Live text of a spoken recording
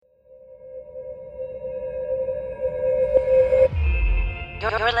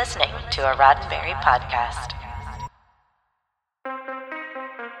You're listening to a Roddenberry podcast.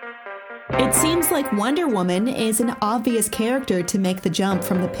 It seems like Wonder Woman is an obvious character to make the jump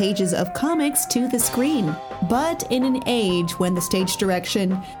from the pages of comics to the screen. But in an age when the stage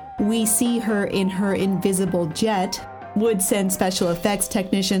direction, we see her in her invisible jet, would send special effects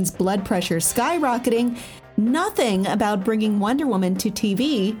technicians' blood pressure skyrocketing, nothing about bringing Wonder Woman to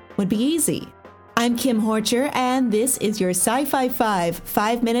TV would be easy. I'm Kim Horcher, and this is your Sci-Fi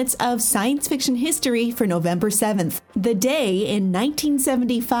 5 minutes of science fiction history for November 7th, the day in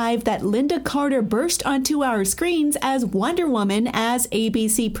 1975 that Lynda Carter burst onto our screens as Wonder Woman as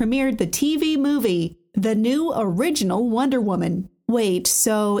ABC premiered the TV movie, the new original Wonder Woman. Wait,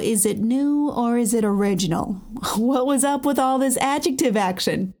 so is it new or is it original? What was up with all this adjective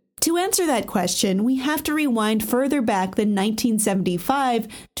action? To answer that question, we have to rewind further back than 1975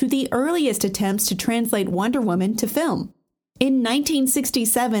 to the earliest attempts to translate Wonder Woman to film. In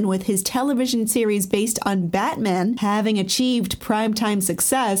 1967, with his television series based on Batman having achieved primetime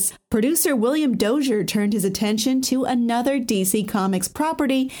success, producer William Dozier turned his attention to another DC Comics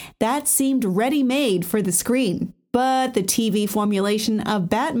property that seemed ready-made for the screen. But the TV formulation of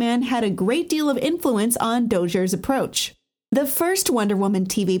Batman had a great deal of influence on Dozier's approach. The first Wonder Woman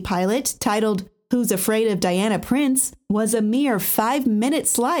TV pilot, titled Who's Afraid of Diana Prince, was a mere 5-minute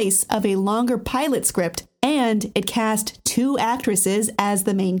slice of a longer pilot script, and it cast 2 actresses as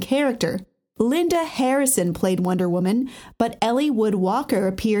the main character. Linda Harrison played Wonder Woman, but Ellie Wood Walker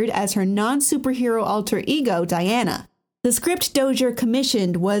appeared as her non-superhero alter ego, Diana. The script Dozier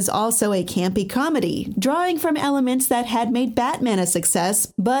commissioned was also a campy comedy, drawing from elements that had made Batman a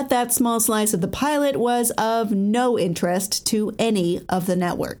success, but that small slice of the pilot was of no interest to any of the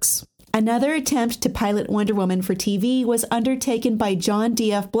networks. Another attempt to pilot Wonder Woman for TV was undertaken by John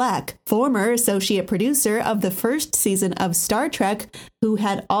D.F. Black, former associate producer of the first season of Star Trek, who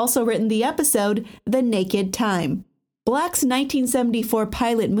had also written the episode The Naked Time. Black's 1974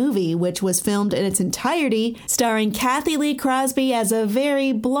 pilot movie, which was filmed in its entirety, starring Kathy Lee Crosby as a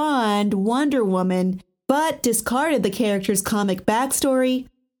very blonde Wonder Woman, but discarded the character's comic backstory,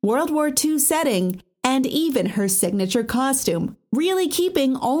 World War II setting, and even her signature costume, really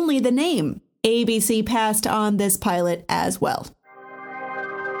keeping only the name. ABC passed on this pilot as well.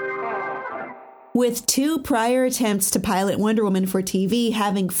 With 2 prior attempts to pilot Wonder Woman for TV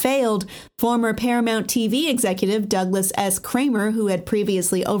having failed, former Paramount TV executive Douglas S. Kramer, who had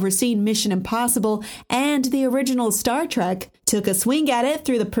previously overseen Mission Impossible and the original Star Trek, took a swing at it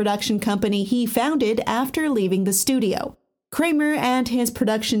through the production company he founded after leaving the studio. Kramer and his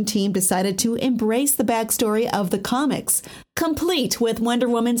production team decided to embrace the backstory of the comics, complete with Wonder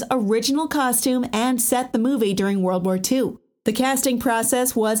Woman's original costume, and set the movie during World War II. The casting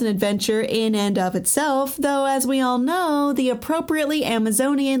process was an adventure in and of itself, though as we all know, the appropriately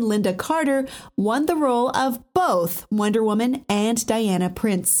Amazonian Lynda Carter won the role of both Wonder Woman and Diana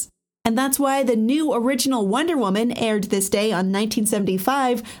Prince. And that's why the new original Wonder Woman, aired this day on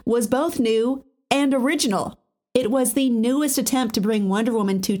 1975, was both new and original. It was the newest attempt to bring Wonder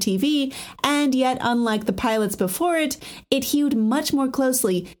Woman to TV, and yet, unlike the pilots before it, it hewed much more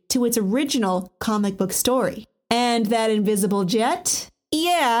closely to its original comic book story. And that invisible jet?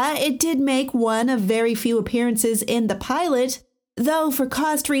 Yeah, it did make one of very few appearances in the pilot, though for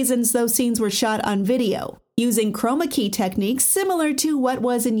cost reasons those scenes were shot on video, using chroma key techniques similar to what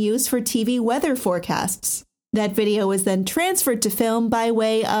was in use for TV weather forecasts. That video was then transferred to film by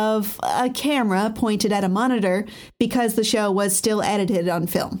way of a camera pointed at a monitor because the show was still edited on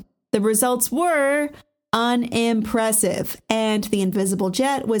film. The results were unimpressive, and the invisible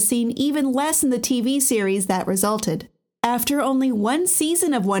jet was seen even less in the TV series that resulted. After only 1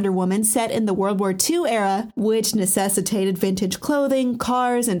 season of Wonder Woman set in the World War II era, which necessitated vintage clothing,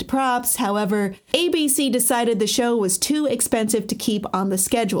 cars, and props, however, ABC decided the show was too expensive to keep on the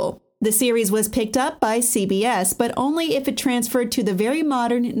schedule. The series was picked up by CBS, but only if it transferred to the very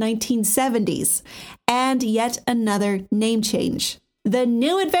modern 1970s, and yet another name change. The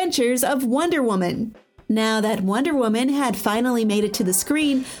New Adventures of Wonder Woman. Now that Wonder Woman had finally made it to the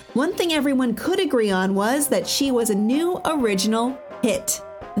screen, one thing everyone could agree on was that she was a new original hit.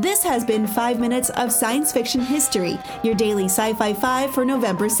 This has been 5 minutes of science fiction history, your daily Sci-Fi 5 for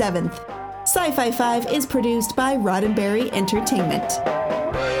November 7th. Sci-Fi 5 is produced by Roddenberry Entertainment.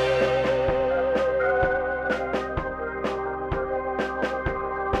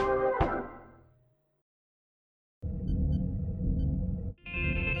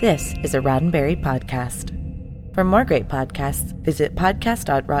 This is a Roddenberry podcast. For more great podcasts, visit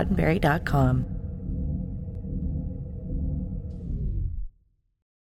podcast.roddenberry.com.